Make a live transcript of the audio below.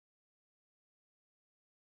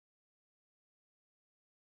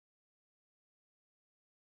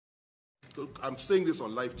I'm saying this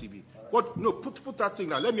on live TV. What? No, put that thing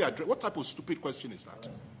down. Let me address. What type of stupid question is that?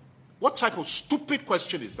 What type of stupid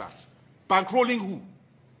question is that? Bankrolling who?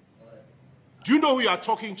 Do you know who you are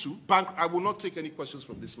talking to? I will not take any questions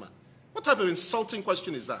from this man. What type of insulting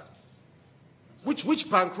question is that? Which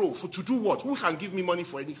bankroll? To do what? Who can give me money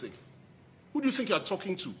for anything? Who do you think you are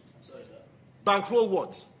talking to? Sorry, sir. Bankroll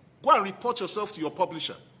what? Go and report yourself to your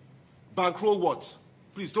publisher. Bankroll what?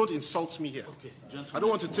 Please don't insult me here. Okay. I don't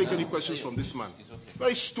want to take any questions from this man.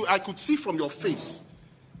 Very I could see from your face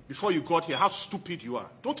before you got here how stupid you are.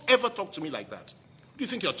 Don't ever talk to me like that. Who do you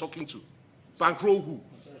think you're talking to? Bankroll who?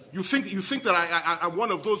 You think that I'm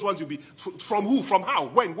one of those ones you'll be from who? From how?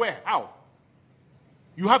 When? Where? How?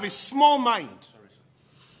 You have a small mind.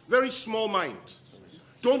 Very small mind.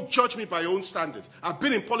 Don't judge me by your own standards. I've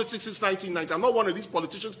been in politics since 1990. I'm not one of these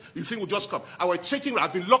politicians you think will just come.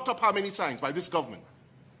 I've been locked up how many times by this government?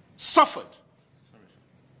 Suffered.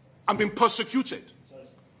 I've been persecuted.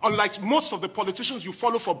 Unlike most of the politicians you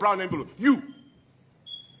follow for brown envelope. You.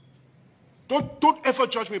 Don't ever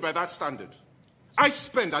judge me by that standard. I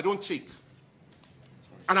spend, I don't take.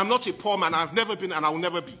 And I'm not a poor man. I've never been and I will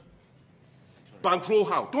never be. Bankroll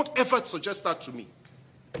how? Don't ever suggest that to me.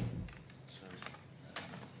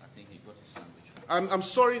 I'm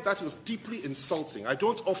sorry, that was deeply insulting. I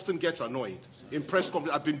don't often get annoyed in press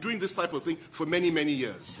conferences. I've been doing this type of thing for many, many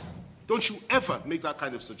years. Don't you ever make that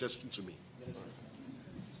kind of suggestion to me.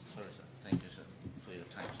 Sorry, sir. Thank you, sir, for your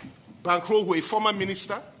time. Bankroll who, a former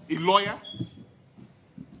minister, a lawyer.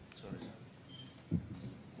 Sorry, sir.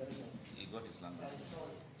 He got his language.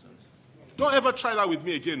 Sorry, sir. Don't ever try that with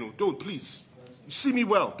me again. No. Don't, please. You see me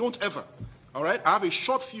well. Don't ever. All right? I have a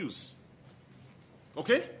short fuse.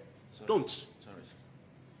 Okay? Sorry. Don't.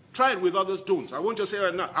 Try it with others, don't. I won't just say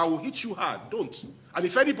right now, I will hit you hard, don't. And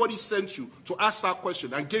if anybody sent you to ask that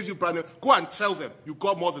question and gave you brand new, go and tell them you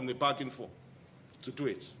got more than they bargained for to do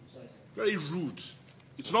it. Very rude.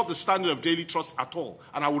 It's not the standard of daily trust at all,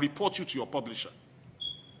 and I will report you to your publisher.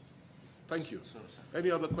 Thank you. Sorry, sir.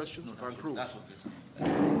 Any other questions? No, that's okay,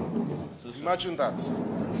 sir. Imagine that. So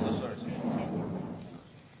sorry, sir.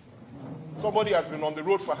 Somebody has been on the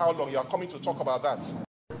road for how long? You are coming to talk about that.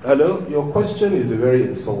 Hello, your question is a very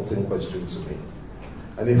insulting question to me.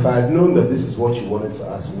 And if I had known that this is what you wanted to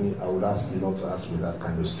ask me, I would ask you not to ask me that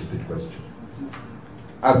kind of stupid question.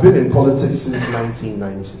 I've been in politics since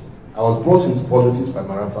 1990. I was brought into politics by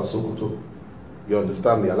Marafa Sokoto. You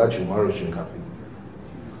understand me? Alachi Umaru Shinkapi.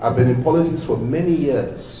 I've been in politics for many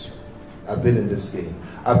years. I've been in this game.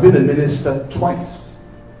 I've been a minister twice.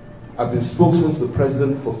 I've been spokesman to the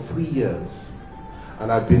president for 3 years.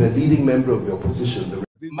 And I've been a leading member of the opposition.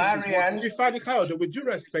 Femi Fani-Kayode, with due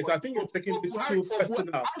respect, I think you're taking this too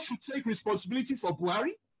personal. I should take responsibility for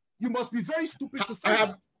Buhari? You must be very stupid to say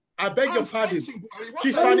that. I beg your pardon.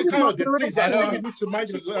 Chief Fani-Kayode, please, I think you need to mind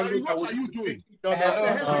your language. What are you doing?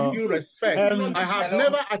 With due respect, I have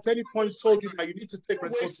never at any point told you that you need to take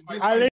responsibility.